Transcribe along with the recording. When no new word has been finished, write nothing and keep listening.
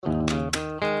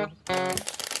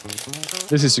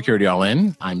This is Security All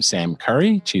In. I'm Sam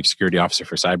Curry, Chief Security Officer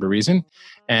for Cyber Reason.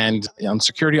 And on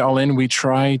Security All In, we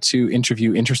try to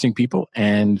interview interesting people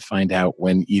and find out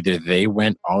when either they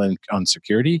went all in on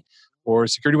security or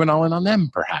security went all in on them,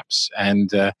 perhaps.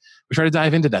 And we try to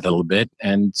dive into that a little bit.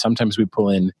 And sometimes we pull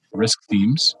in risk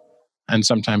themes. And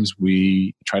sometimes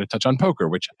we try to touch on poker,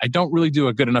 which I don't really do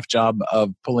a good enough job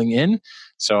of pulling in.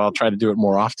 So I'll try to do it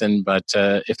more often. But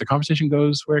if the conversation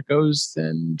goes where it goes,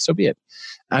 then so be it.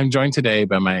 I'm joined today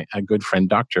by my good friend,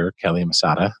 Dr. Kelly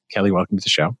Masada. Kelly, welcome to the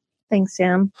show. Thanks,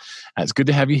 Sam. It's good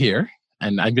to have you here.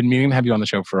 And I've been meaning to have you on the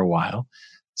show for a while.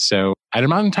 So I'm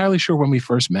not entirely sure when we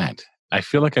first met. I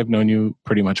feel like I've known you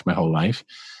pretty much my whole life.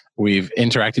 We've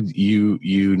interacted.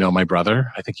 You know my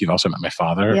brother. I think you've also met my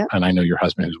father. Yep. And I know your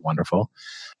husband, who's wonderful.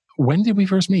 When did we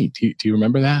first meet? Do you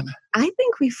remember that? I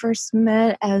think we first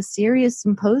met at a Sirius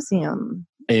Symposium.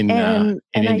 In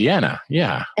Indiana,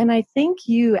 yeah. And I think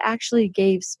you actually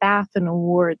gave Spaff an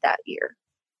award that year.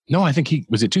 No, I think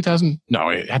was it 2000? No,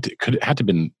 it had to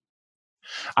been.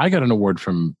 I got an award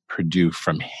from Purdue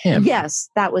from him. Yes,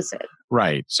 that was it.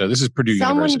 Right. So this is Purdue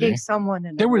Someone University. gave someone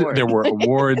an award. There were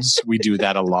awards. We do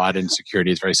that a lot in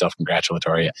security. It's very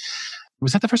self-congratulatory.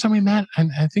 Was that the first time we met? And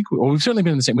I think we've certainly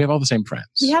been in the same. We have all the same friends.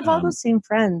 We have all the same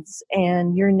friends,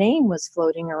 and your name was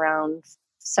floating around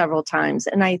several times.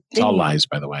 And I think it's all lies,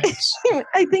 by the way.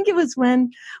 I think it was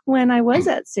when I was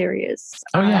at Sirius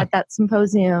at that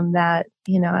symposium that,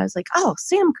 I was like, oh,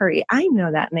 Sam Curry, I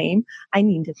know that name. I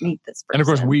need to meet this person. And of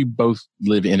course, we both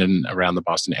live in and around the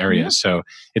Boston area. Mm-hmm. So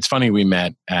it's funny we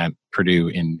met at Purdue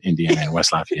in Indiana and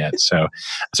West Lafayette. So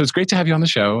it's great to have you on the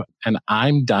show. And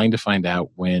I'm dying to find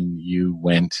out when you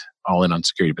went all in on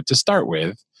security. But to start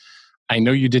with, I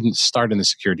know you didn't start in the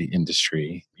security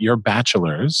industry. Your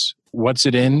bachelor's, what's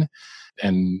it in?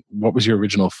 And what was your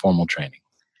original formal training?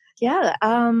 Yeah,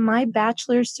 my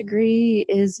bachelor's degree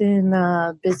is in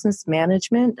business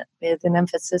management with an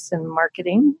emphasis in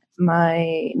marketing.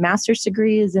 My master's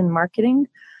degree is in marketing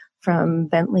from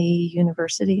Bentley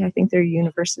University. I think they're a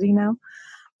university now.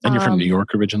 And you're from New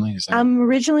York originally? Is that? I'm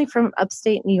originally from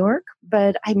upstate New York,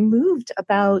 but I moved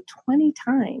about 20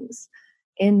 times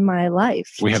in my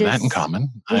life. We have that in common.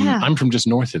 Yeah. I'm from just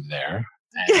north of there.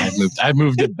 And I've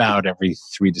moved about every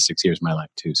 3 to 6 years of my life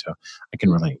too, so I can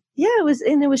relate. Yeah,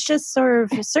 it was just sort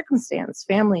of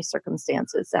family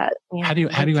circumstances that. How do you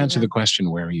answer the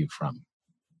question? Where are you from?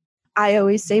 I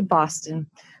always say Boston,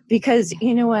 because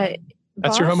you know what?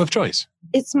 That's your home of choice.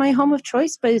 It's my home of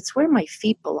choice, but it's where my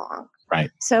feet belong.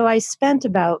 Right. So I spent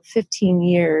about 15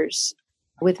 years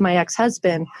with my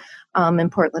ex-husband. In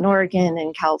Portland, Oregon,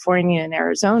 and California, and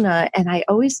Arizona. And I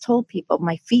always told people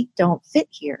my feet don't fit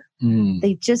here.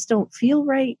 They just don't feel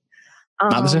right.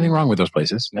 Not there's anything wrong with those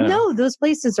places. No, those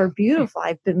places are beautiful.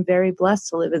 I've been very blessed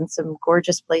to live in some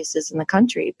gorgeous places in the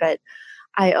country. But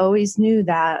I always knew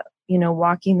that,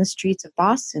 walking the streets of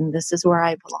Boston, this is where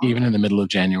I belong. Even in the middle of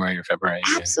January or February.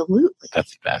 Absolutely.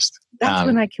 That's the best. That's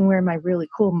when I can wear my really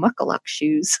cool Muckaluk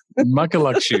shoes.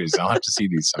 Muckaluk shoes. I'll have to see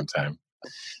these sometime.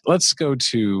 Let's go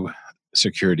to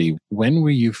security. When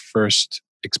were you first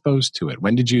exposed to it?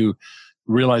 When did you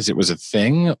realize it was a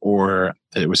thing or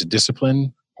that it was a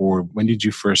discipline? Or when did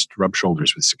you first rub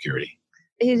shoulders with security?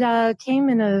 It came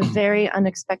in a very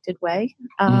unexpected way.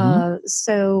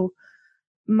 So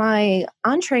my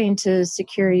entree into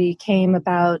security came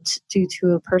about due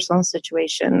to a personal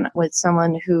situation with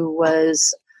someone who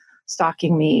was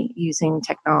stalking me using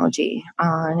technology.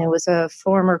 And it was a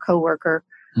former coworker.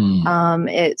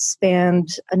 It spanned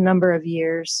a number of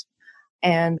years,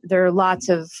 and there are lots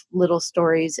of little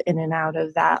stories in and out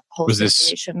of that whole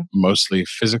situation. Was this mostly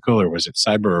physical, or was it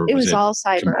cyber? Or it was all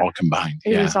cyber. All combined.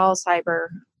 It was all cyber,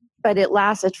 but it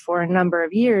lasted for a number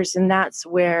of years, and that's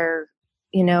where,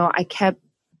 I kept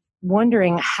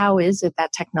wondering, how is it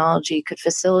that technology could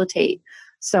facilitate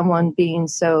someone being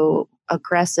so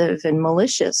aggressive and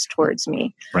malicious towards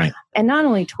me. Right. And not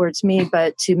only towards me,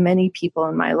 but to many people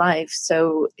in my life.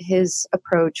 So his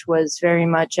approach was very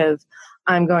much of,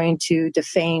 I'm going to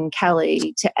defame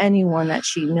Kelly to anyone that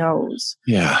she knows.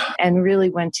 Yeah. And really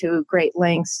went to great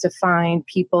lengths to find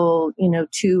people,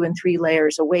 2 and 3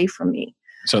 layers away from me.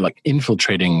 So like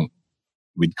infiltrating,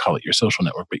 we'd call it your social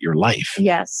network, but your life.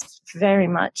 Yes, very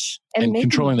much. And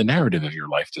controlling the narrative of your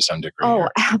life to some degree. Oh,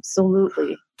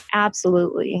 absolutely.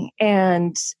 Absolutely.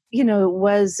 And, it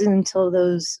was until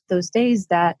those days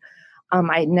that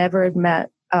I never had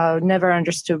never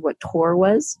understood what Tor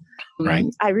was. Right.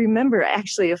 I remember,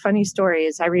 actually, a funny story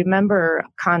is I remember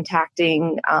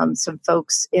contacting some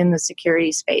folks in the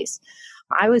security space.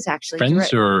 I was actually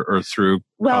friends or through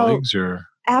colleagues or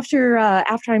after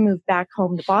I moved back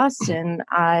home to Boston,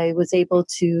 I was able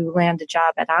to land a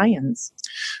job at IONS.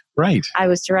 Right. I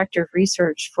was director of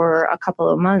research for a couple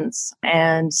of months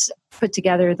and put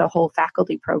together the whole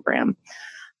faculty program,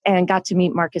 and got to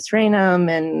meet Marcus Rainham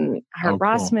and Hart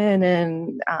Rossman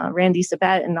and Randy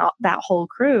Sabet and that whole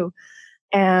crew.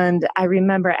 And I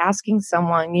remember asking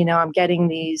someone, I'm getting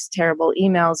these terrible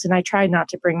emails, and I tried not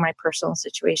to bring my personal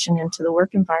situation into the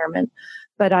work environment,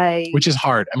 which is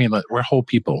hard. I mean, we're whole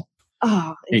people.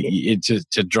 Oh,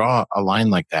 to draw a line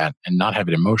like that and not have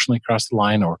it emotionally cross the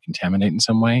line or contaminate in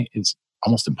some way is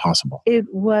almost impossible. It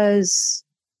was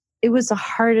the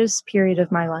hardest period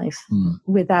of my life,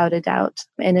 without a doubt.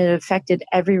 And it affected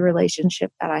every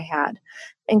relationship that I had,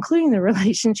 including the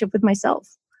relationship with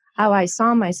myself, how I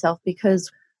saw myself.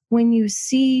 Because when you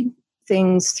see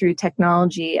things through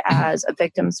technology as a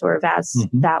victim, sort of as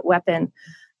that weapon,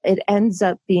 it ends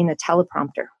up being a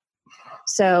teleprompter.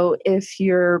 So if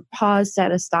you're paused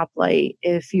at a stoplight,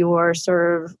 if you're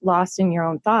sort of lost in your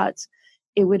own thoughts,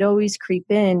 it would always creep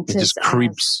in. It just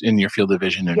creeps in your field of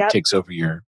vision and takes over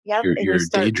your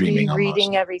daydreaming,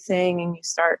 reading everything, and you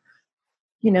start,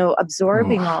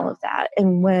 absorbing all of that.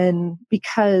 And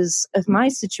because of my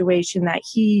situation, that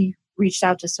he reached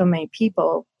out to so many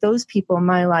people, those people in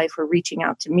my life were reaching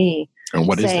out to me. And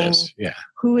what is this? Yeah.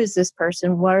 Who is this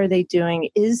person? What are they doing?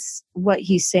 Is what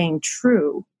he's saying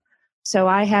true? So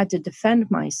I had to defend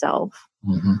myself.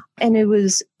 And it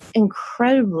was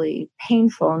incredibly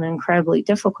painful and incredibly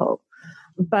difficult.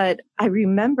 But I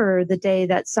remember the day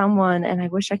that someone, and I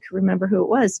wish I could remember who it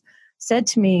was, said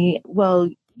to me, well,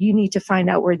 you need to find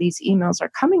out where these emails are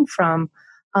coming from.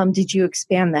 Did you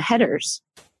expand the headers?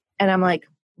 And I'm like,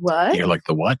 what? You're like,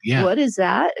 the what? Yeah. What is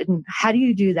that? And how do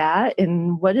you do that?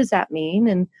 And what does that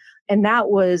mean? And that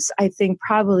was, I think,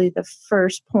 probably the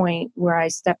first point where I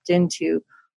stepped into,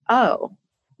 oh,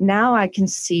 now I can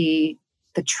see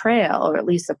the trail, or at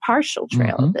least a partial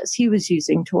trail of this. He was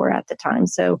using Tor at the time.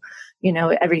 So,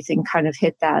 everything kind of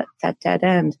hit that dead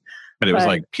end. But it was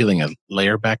like peeling a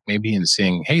layer back maybe and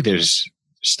seeing, hey, there's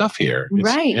stuff here.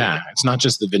 Right. Yeah. It's not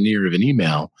just the veneer of an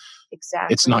email.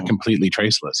 Exactly. It's not completely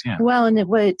traceless. Yeah. Well, and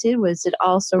what it did was it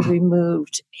also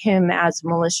removed him as a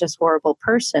malicious, horrible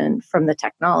person from the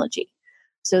technology.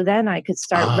 So then I could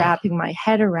start wrapping my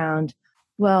head around,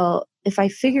 well, if I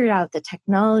figured out the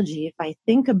technology, if I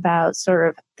think about sort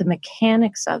of the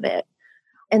mechanics of it,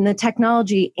 and the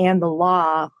technology and the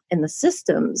law and the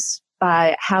systems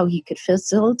by how he could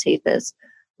facilitate this,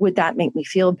 would that make me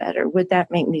feel better? Would that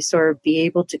make me sort of be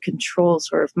able to control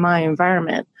sort of my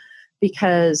environment?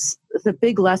 Because the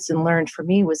big lesson learned for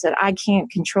me was that I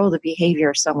can't control the behavior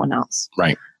of someone else.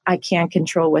 Right. I can't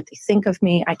control what they think of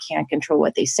me. I can't control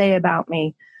what they say about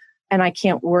me. And I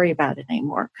can't worry about it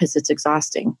anymore because it's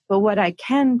exhausting. But what I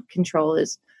can control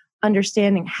is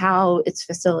understanding how it's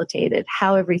facilitated,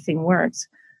 how everything works,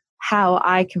 how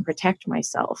I can protect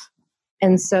myself.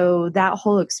 And so that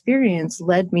whole experience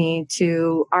led me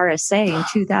to RSA in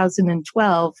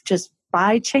 2012, just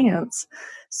by chance,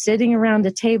 sitting around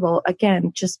a table,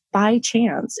 again, just by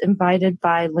chance, invited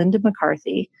by Linda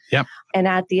McCarthy. Yep. And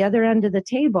at the other end of the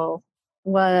table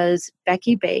was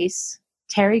Becky Bass,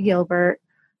 Terry Gilbert,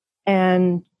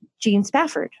 and Gene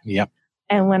Spafford. Yep.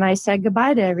 And when I said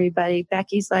goodbye to everybody,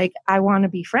 Becky's like, I want to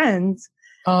be friends.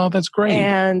 Oh, that's great.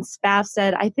 And Spaff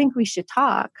said, I think we should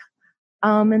talk.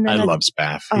 And then I love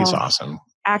Spaff. He's awesome.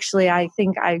 Actually, I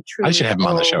think I should have him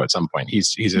on the show at some point. You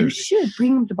should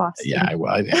bring him to Boston. Yeah, I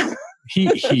will.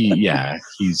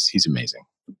 He's amazing.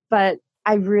 But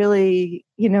I really,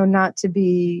 not to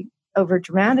be over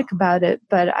dramatic about it,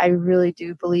 but I really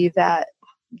do believe that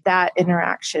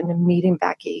interaction and meeting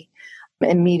Becky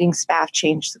and meeting Spaff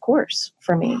changed the course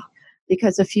for me.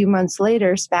 Because a few months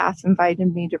later, Spaff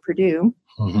invited me to Purdue,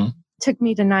 took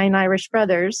me to Nine Irish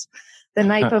Brothers the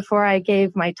night before I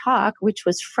gave my talk, which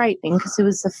was frightening because it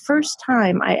was the first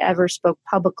time I ever spoke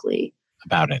publicly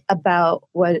about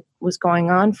what was going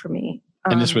on for me.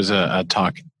 And this was a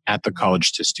talk at the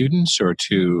college to students or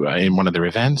to in one of their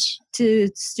events? To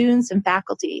students and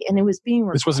faculty, and it was being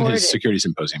recorded. This wasn't his security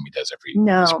symposium he does every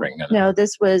spring. No,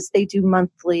 this was, they do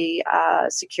monthly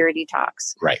security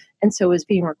talks. Right. And so it was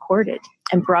being recorded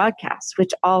and broadcast,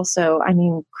 which also,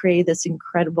 created this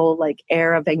incredible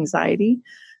air of anxiety.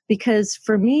 Because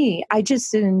for me, I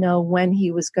just didn't know when he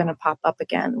was going to pop up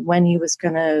again, when he was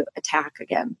going to attack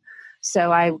again.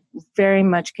 So I very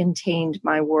much contained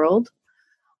my world.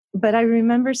 But I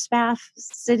remember Spaff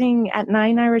sitting at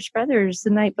Nine Irish Brothers the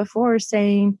night before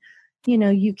saying,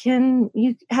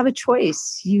 you have a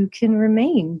choice. You can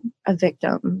remain a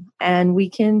victim and we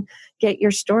can get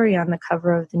your story on the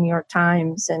cover of the New York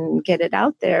Times and get it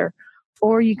out there.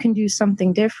 or you can do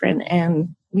something different.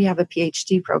 And we have a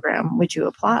PhD program. Would you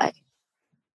apply?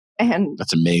 And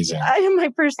that's amazing.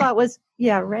 My first thought was,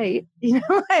 yeah, right.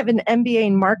 I have an MBA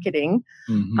in marketing.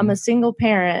 Mm-hmm. I'm a single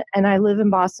parent and I live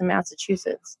in Boston,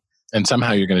 Massachusetts. And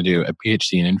somehow you're going to do a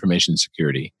PhD in information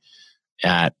security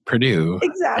at Purdue.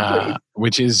 Exactly.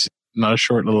 Which is not a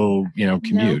short little, commute.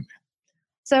 No.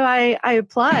 So I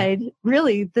applied.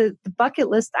 Really, the bucket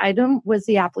list item was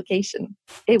the application.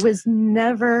 It was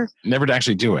never to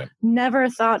actually do it. Never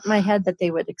thought in my head that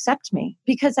they would accept me,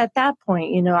 because at that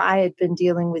point, I had been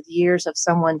dealing with years of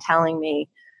someone telling me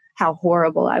how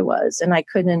horrible I was, and I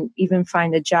couldn't even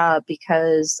find a job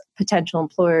because potential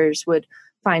employers would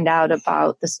find out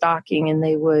about the stalking and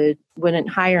they wouldn't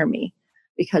hire me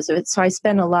because of it. So I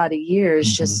spent a lot of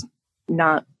years just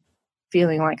not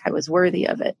feeling like I was worthy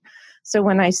of it. So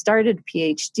when I started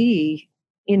PhD,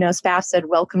 staff said,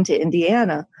 "Welcome to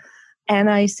Indiana." And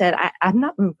I said, I'm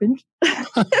not moving.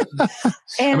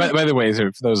 And by the way,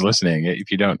 for those listening,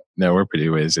 if you don't know where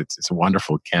Purdue is, it's a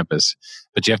wonderful campus,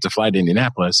 but you have to fly to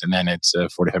Indianapolis, and then it's a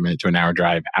 45-minute to an hour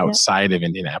drive outside of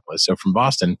Indianapolis. So from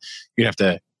Boston, you'd have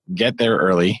to get there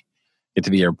early, get to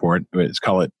the airport. Let's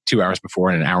call it 2 hours before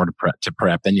and an hour to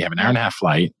prep. Then you have an hour and a half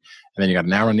flight. And then you got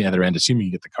an hour on the other end, assuming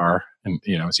you get the car and,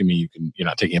 assuming you're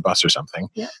not taking a bus or something.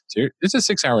 Yeah. So it's a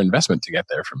 6-hour investment to get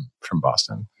there from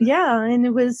Boston. Yeah. And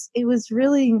it was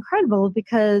really incredible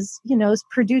because,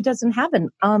 Purdue doesn't have an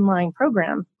online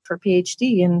program for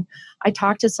PhD. And I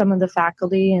talked to some of the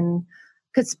faculty, and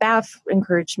because staff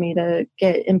encouraged me to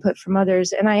get input from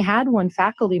others. And I had one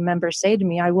faculty member say to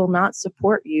me, "I will not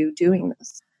support you doing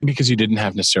this." Because you didn't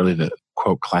have necessarily the,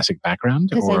 quote, classic background?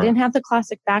 Because I didn't have the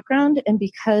classic background, and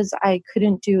because I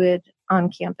couldn't do it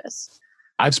on campus.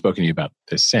 I've spoken to you about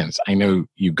this since. I know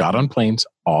you got on planes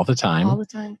all the time. All the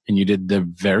time. And you did the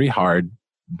very hard,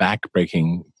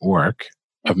 back-breaking work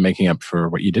of making up for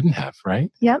what you didn't have,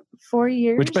 right? Yep, 4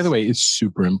 years. Which, by the way, is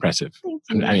super impressive. Thank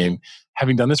you. I mean,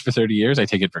 having done this for 30 years, I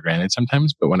take it for granted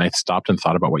sometimes. But when I stopped and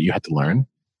thought about what you had to learn,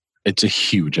 it's a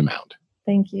huge amount.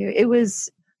 Thank you. It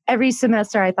was... Every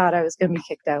semester, I thought I was going to be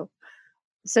kicked out.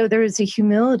 So there was a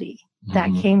humility that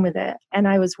came with it. And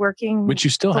I was working which you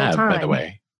still full-time. have, by the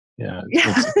way. Yeah.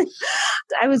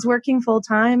 I was working full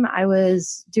time. I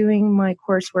was doing my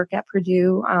coursework at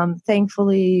Purdue.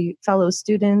 Thankfully, fellow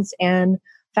students and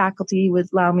faculty would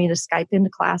allow me to Skype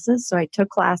into classes. So I took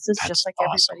classes just like awesome.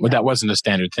 everybody else. But that wasn't a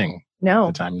standard thing at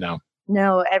the time, no.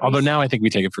 No. Although now I think we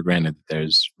take it for granted that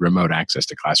there's remote access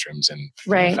to classrooms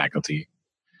and faculty.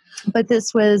 But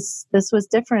this was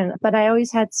different. But I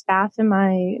always had staff in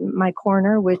my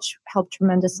corner, which helped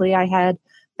tremendously. I had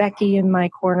Becky in my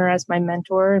corner as my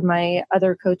mentor, and my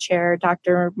other co-chair,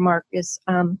 Dr. Marcus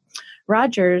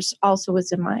Rogers, also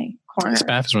was in my corner.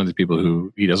 Spaff is one of the people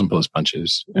who he doesn't pull his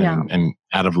punches, and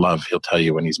out of love, he'll tell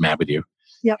you when he's mad with you.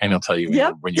 Yep. And he'll tell you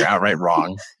when you're outright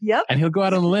wrong. Yep. And he'll go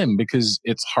out on a limb because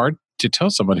it's hard to tell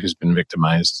someone who's been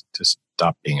victimized to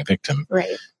stop being a victim.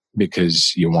 Right.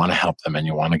 Because you want to help them and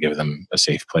you want to give them a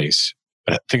safe place.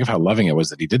 But think of how loving it was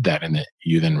that he did that and that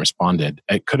you then responded.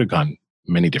 It could have gone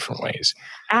many different ways.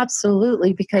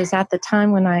 Absolutely, because at the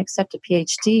time when I accepted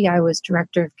PhD, I was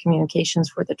director of communications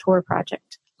for the Tor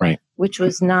project. Right. Which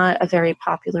was not a very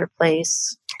popular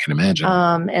place. I can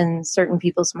imagine. In certain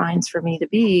people's minds for me to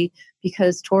be,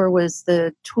 because Tor was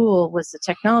the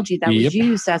technology that was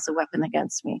used as a weapon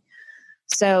against me.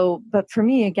 So, but for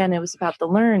me, again, it was about the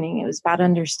learning. It was about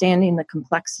understanding the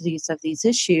complexities of these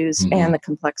issues and the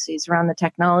complexities around the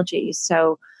technology.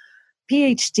 So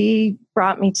PhD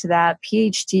brought me to that.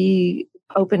 PhD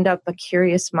opened up a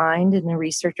curious mind and a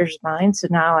researcher's mind. So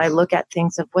now I look at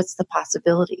things of what's the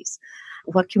possibilities?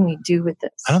 What can we do with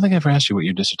this? I don't think I ever asked you what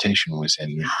your dissertation was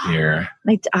in here.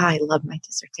 I love my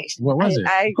dissertation. What was it?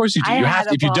 Of course you do. You have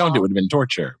to. If you don't, it would have been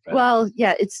torture. But. Well,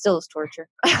 yeah, it still is torture.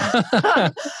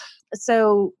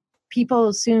 So people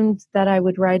assumed that I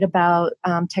would write about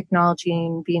technology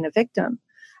and being a victim.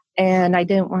 And I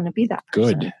didn't want to be that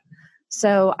person. Good.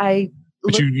 So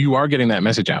But you are getting that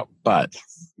message out. But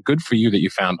good for you that you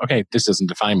found, okay, this doesn't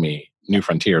define me, New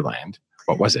Frontier Land.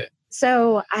 What was it?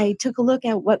 So I took a look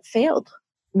at what failed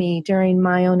me during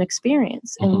my own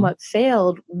experience. And what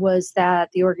failed was that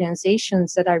the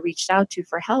organizations that I reached out to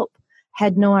for help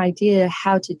had no idea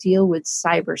how to deal with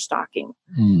cyber stalking,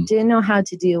 didn't know how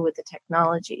to deal with the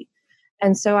technology.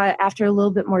 And so after a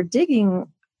little bit more digging,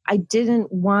 I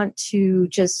didn't want to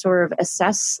just sort of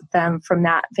assess them from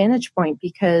that vantage point,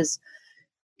 because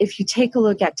if you take a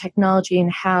look at technology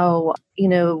and how,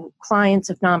 clients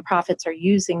of nonprofits are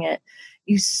using it,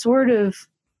 you sort of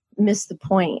miss the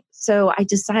point. So I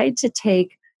decided to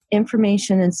take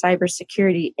information and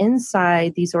cybersecurity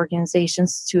inside these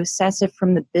organizations to assess it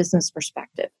from the business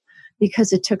perspective,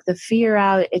 because it took the fear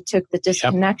out, it took the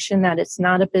disconnection that it's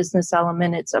not a business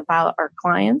element, it's about our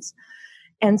clients.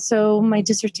 And so my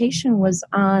dissertation was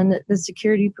on the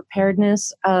security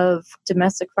preparedness of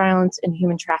domestic violence and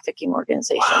human trafficking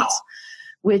organizations,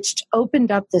 which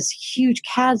opened up this huge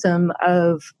chasm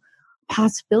of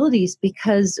possibilities,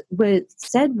 because what it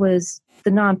said was the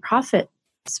nonprofit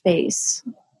space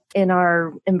in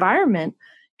our environment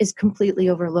is completely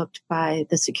overlooked by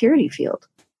the security field.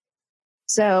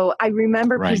 So I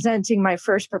remember presenting my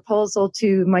first proposal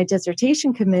to my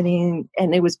dissertation committee,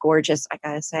 and it was gorgeous, I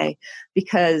gotta say,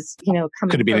 because,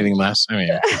 could it be anything less? I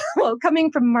mean, well,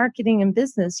 coming from marketing and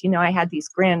business, I had these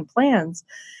grand plans.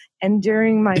 And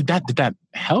during my did that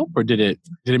help, or did it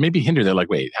maybe hinder? They're like,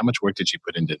 wait, how much work did you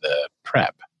put into the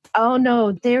prep? Oh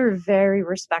no, they were very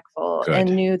respectful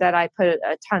and knew that I put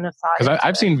a ton of thought. Because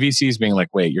I've seen VCs being like,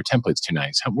 wait, your template's too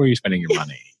nice. Where are you spending your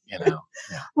money? Yeah.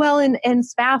 Well, and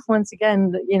SPAF once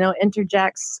again,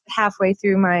 interjects halfway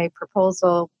through my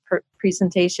proposal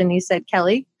presentation. He said,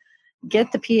 Kelly,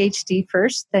 get the PhD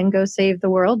first, then go save the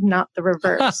world, not the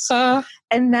reverse.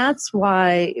 And that's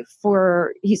why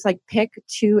he's like, pick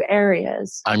 2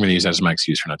 areas. I'm going to use that as my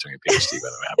excuse for not doing a PhD, by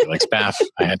the way. Like SPAF,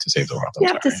 I had to save the world. You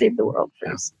have to save the world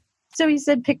first. Yeah. So he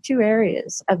said, pick 2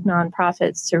 areas of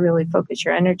nonprofits to really focus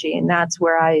your energy. And that's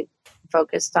where I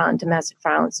focused on domestic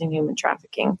violence and human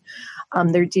trafficking.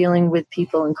 They're dealing with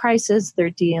people in crisis. They're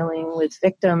dealing with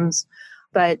victims.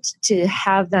 But to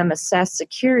have them assess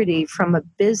security from a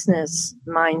business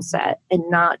mindset and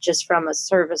not just from a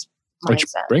service mindset. Which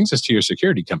brings us to your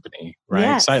security company, right?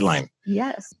 Yes. Sightline.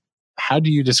 Yes. How do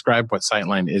you describe what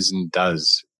Sightline is and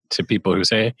does to people who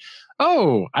say,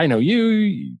 oh, I know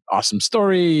you, awesome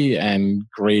story and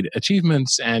great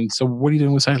achievements. And so what are you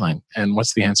doing with Sightline? And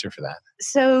what's the answer for that?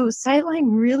 So Sightline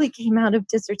really came out of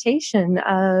dissertation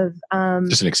of...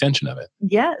 just an extension of it.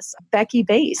 Yes. Becky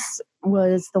Bass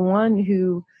was the one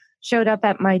who showed up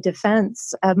at my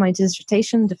defense, of my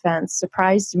dissertation defense,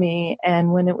 surprised me.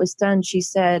 And when it was done, she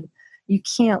said, you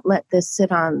can't let this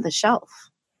sit on the shelf.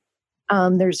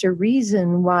 There's a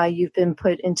reason why you've been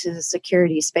put into the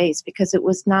security space, because it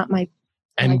was not my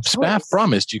And SPAF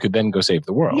promised you could then go save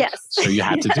the world. Yes. So you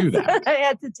had to do that. I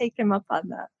had to take him up on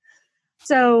that.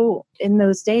 So in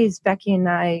those days, Becky and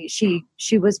I,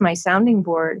 she was my sounding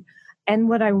board. And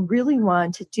what I really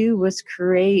wanted to do was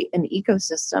create an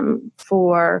ecosystem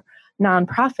for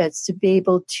nonprofits to be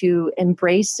able to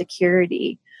embrace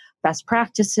security, best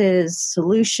practices,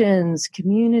 solutions,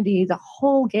 community, the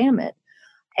whole gamut.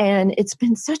 And it's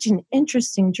been such an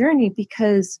interesting journey,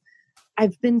 because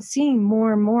I've been seeing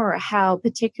more and more how,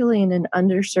 particularly in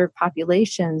underserved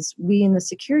populations, we in the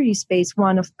security space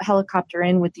want to helicopter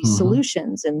in with these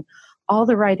solutions and all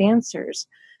the right answers.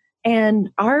 And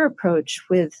our approach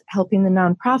with helping the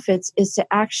nonprofits is to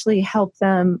actually help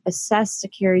them assess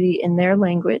security in their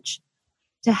language,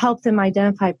 to help them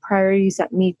identify priorities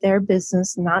that meet their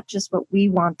business, not just what we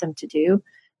want them to do,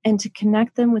 and to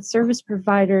connect them with service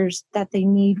providers that they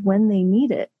need when they need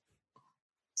it.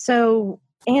 So,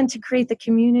 and to create the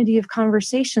community of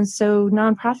conversations so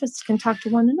nonprofits can talk to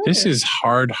one another. This is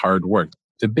hard work.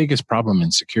 The biggest problem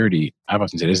in security, I've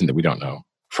often said, isn't that we don't know.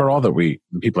 For all that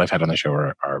the people I've had on the show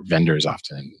are vendors,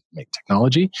 often make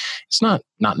technology. It's not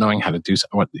knowing how to do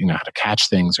how to catch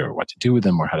things or what to do with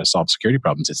them or how to solve security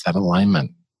problems. It's that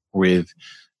alignment with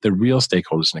the real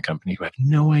stakeholders in a company who have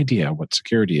no idea what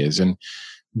security is, and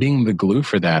being the glue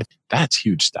for that. That's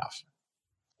huge stuff.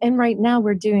 And right now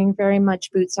we're doing very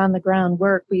much boots on the ground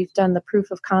work. We've done the proof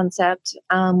of concept.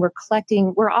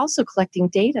 We're also collecting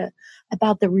data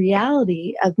about the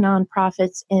reality of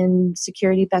nonprofits in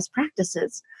security best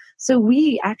practices. So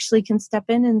we actually can step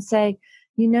in and say,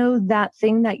 that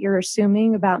thing that you're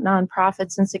assuming about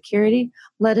nonprofits and security,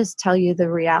 let us tell you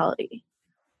the reality.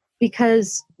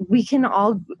 Because we can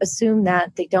all assume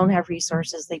that they don't have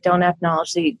resources, they don't have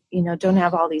knowledge, they don't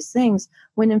have all these things,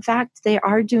 when in fact they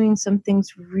are doing some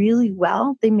things really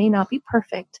well. They may not be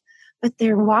perfect, but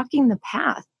they're walking the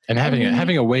path. And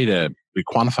having a way to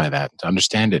quantify that, to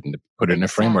understand it and to put it in a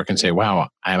framework and say, wow,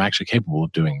 I'm actually capable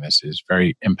of doing this, is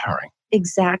very empowering.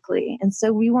 Exactly. And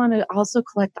so we want to also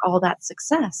collect all that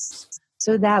success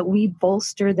so that we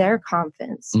bolster their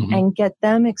confidence and get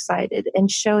them excited and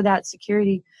show that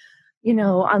security.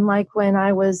 Unlike when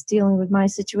I was dealing with my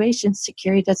situation,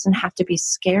 security doesn't have to be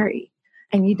scary.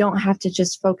 And you don't have to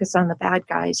just focus on the bad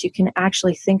guys. You can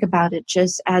actually think about it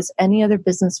just as any other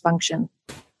business function.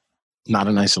 Not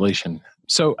in isolation.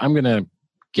 So I'm going to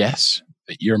guess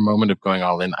that your moment of going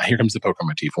all in, here comes the poker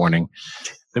motif warning.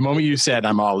 The moment you said,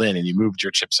 I'm all in, and you moved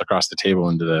your chips across the table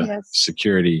into the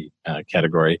security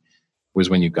category was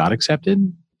when you got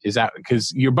accepted? Is that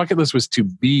because your bucket list was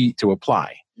to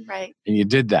apply? Right. And you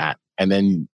did that. And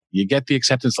then you get the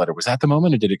acceptance letter. Was that the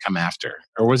moment or did it come after?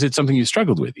 Or was it something you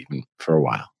struggled with even for a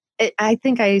while? I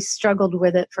think I struggled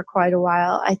with it for quite a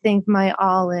while. I think my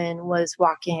all-in was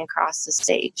walking across the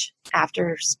stage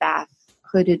after SPAF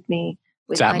hooded me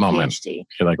with that my moment. PhD.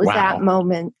 You're like, was wow. That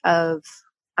moment of,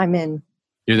 I'm in.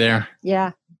 You're there?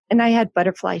 Yeah. And I had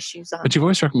butterfly shoes on. But you've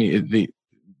always struck me,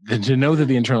 to know that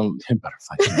the internal,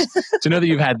 butterfly shoes, to know that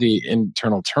you've had the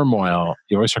internal turmoil,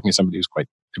 you always struck me as somebody who's quite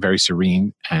very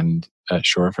serene and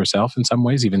sure of herself in some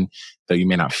ways, even though you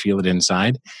may not feel it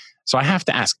inside. So I have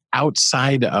to ask,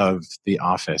 outside of the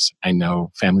office, I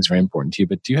know family's very important to you,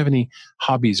 but do you have any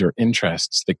hobbies or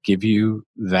interests that give you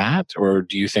that? Or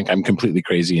do you think I'm completely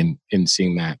crazy in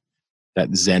seeing that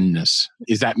zenness?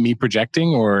 Is that me projecting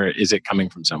or is it coming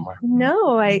from somewhere?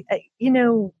 No, I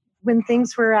when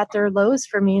things were at their lows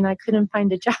for me and I couldn't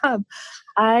find a job,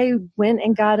 I went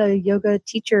and got a yoga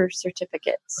teacher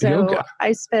certificate. So yoga.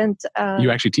 I spent... you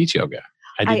actually teach yoga?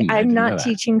 I'm not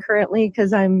teaching currently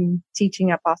because I'm teaching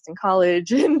at Boston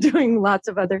College and doing lots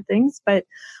of other things, but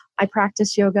I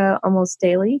practice yoga almost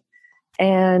daily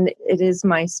and it is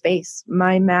my space.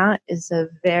 My mat is a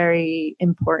very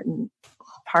important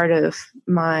part of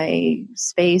my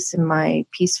space and my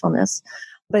peacefulness,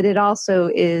 but it also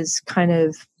is kind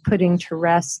of putting to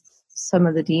rest some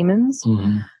of the demons.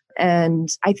 Mm-hmm. And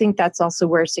I think that's also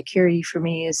where security for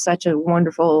me is such a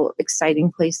wonderful,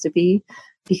 exciting place to be,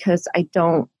 because I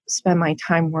don't spend my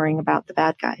time worrying about the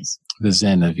bad guys. The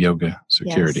zen of yoga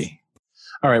security. Yes.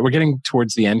 All right, we're getting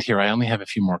towards the end here. I only have a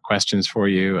few more questions for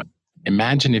you.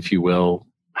 Imagine, if you will,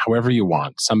 however you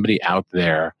want, somebody out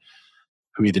there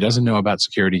who either doesn't know about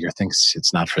security or thinks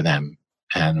it's not for them.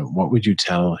 And what would you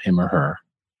tell him or her?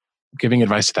 Giving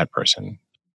advice to that person.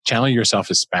 Channel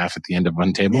yourself as SPAF at the end of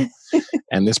one table,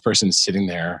 and this person's sitting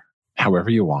there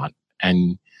however you want,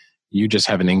 and you just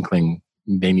have an inkling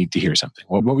they need to hear something.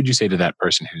 What would you say to that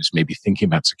person who's maybe thinking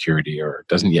about security or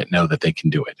doesn't yet know that they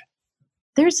can do it?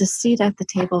 There's a seat at the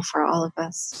table for all of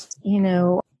us.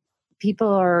 People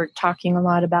are talking a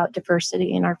lot about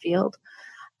diversity in our field.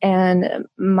 And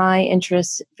my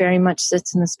interest very much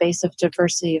sits in the space of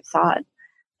diversity of thought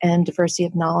and diversity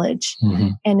of knowledge. Mm-hmm.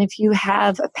 And if you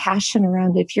have a passion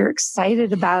around it, if you're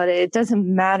excited about it, it doesn't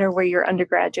matter where your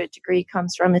undergraduate degree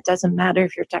comes from. It doesn't matter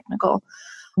if you're technical.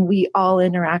 We all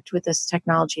interact with this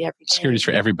technology every day. Security is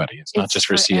for everybody. It's not just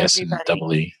for CS everybody. And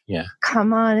double E. Yeah.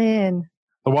 Come on in.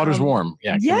 The water's warm.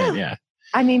 Yeah. Yeah.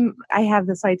 I mean, I have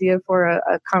this idea for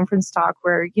a conference talk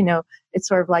where, it's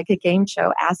sort of like a game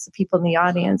show. Ask the people in the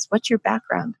audience, what's your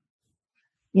background?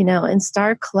 And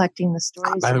start collecting the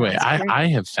stories. By the way, I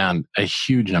have found a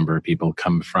huge number of people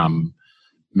come from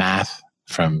math,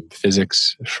 from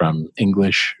physics, from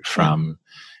English, from...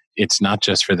 It's not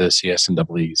just for the CS and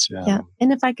double E's. Yeah.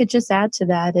 And if I could just add to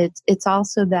that, it's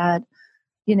also that,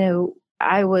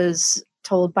 I was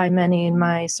told by many in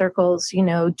my circles,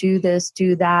 do this,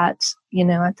 do that,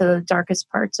 at the darkest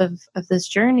parts of this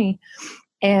journey.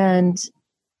 And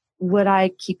what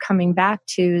I keep coming back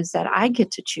to is that I get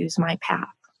to choose my path.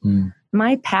 Mm.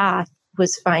 My path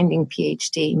was finding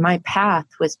PhD. My path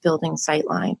was building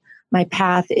Sightline. My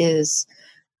path is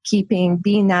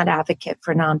being that advocate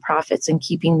for nonprofits and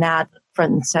keeping that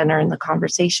front and center in the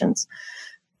conversations.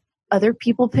 Other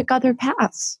people pick other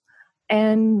paths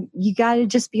and you got to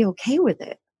just be okay with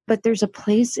it. But there's a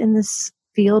place in this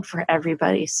field for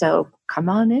everybody. So come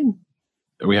on in.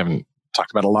 We haven't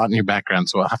talked about a lot in your background,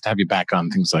 so I'll have to have you back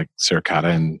on things like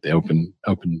Suricata and the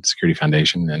Open Security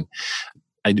Foundation. And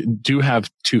I do have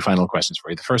two final questions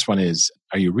for you. The first one is,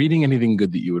 are you reading anything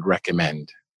good that you would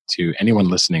recommend to anyone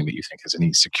listening that you think has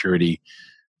any security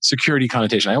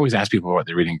connotation? I always ask people what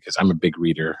they're reading because I'm a big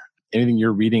reader. Anything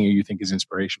you're reading or you think is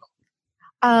inspirational?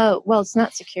 Well, it's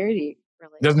not security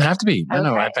related. It doesn't have to be.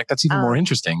 No. In fact, that's even more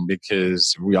interesting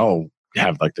because we all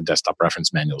have like the desktop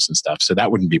reference manuals and stuff. So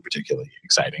that wouldn't be particularly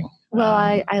exciting. Well,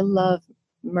 I love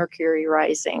Mercury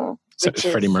Rising.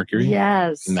 Freddie Mercury?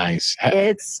 Yes. Nice.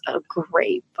 It's a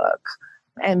great book.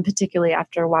 And particularly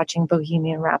after watching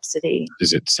Bohemian Rhapsody.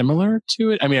 Is it similar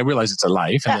to it? I mean, I realize it's a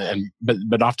life,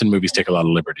 but often movies take a lot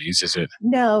of liberties. Is it?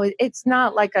 No, it's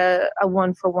not like a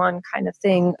one-for-one kind of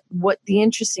thing. What the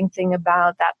interesting thing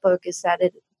about that book is that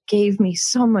it gave me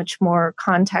so much more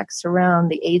context around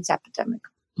the AIDS epidemic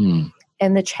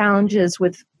and the challenges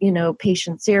with,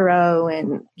 patient zero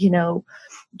and,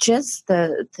 just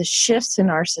the shifts in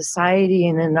our society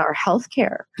and in our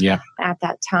healthcare at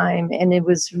that time. And it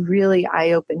was really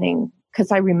eye-opening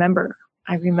because I remember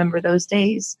those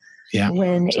days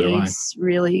when so do I. AIDS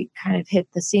really kind of hit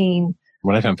the scene.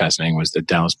 What I found fascinating was the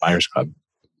Dallas Buyers Club.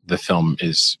 The film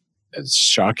is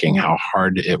shocking how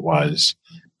hard it was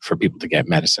for people to get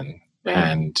medicine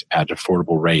and at an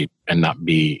affordable rate and not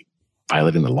be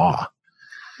violating the law.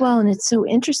 Well, and it's so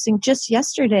interesting. Just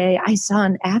yesterday, I saw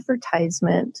an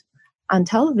advertisement on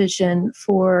television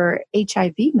for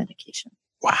HIV medication.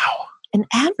 Wow. An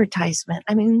advertisement.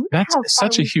 I mean, that's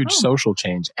such a huge social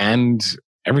change and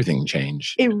everything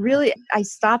changed. It really, I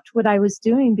stopped what I was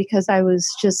doing because I was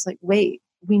just like, wait,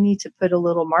 we need to put a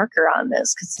little marker on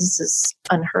this because this is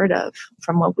unheard of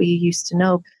from what we used to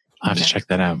know. I'll have to check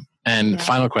that out. And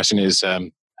final question is,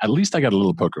 at least I got a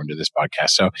little poker into this podcast.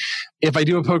 So if I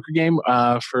do a poker game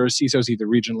for CISOs, either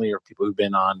regionally or people who've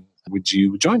been on, would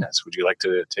you join us? Would you like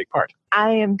to take part?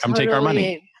 I am Come take our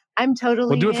money. I'm totally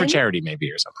We'll do it for charity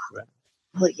maybe or something.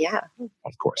 Well, yeah.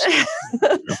 Of course.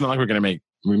 It's not like we're going to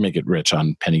make it rich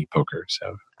on penny poker.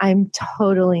 So I'm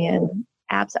totally in.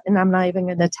 And I'm not even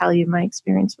going to tell you my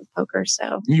experience with poker.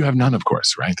 So you have none, of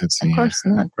course, right? Of course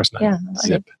not. Of course not. Yeah.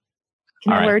 Zip.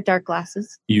 Can I wear dark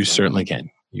glasses? You certainly can.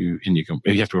 You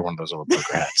have to wear one of those little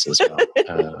poker hats as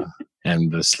well,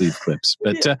 and the sleeve clips.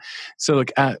 But so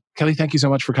look, Kelly, thank you so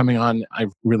much for coming on. I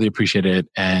really appreciate it,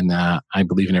 and I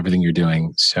believe in everything you're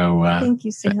doing. So thank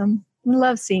you, Sam. I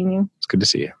love seeing you. It's good to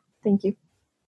see you. Thank you.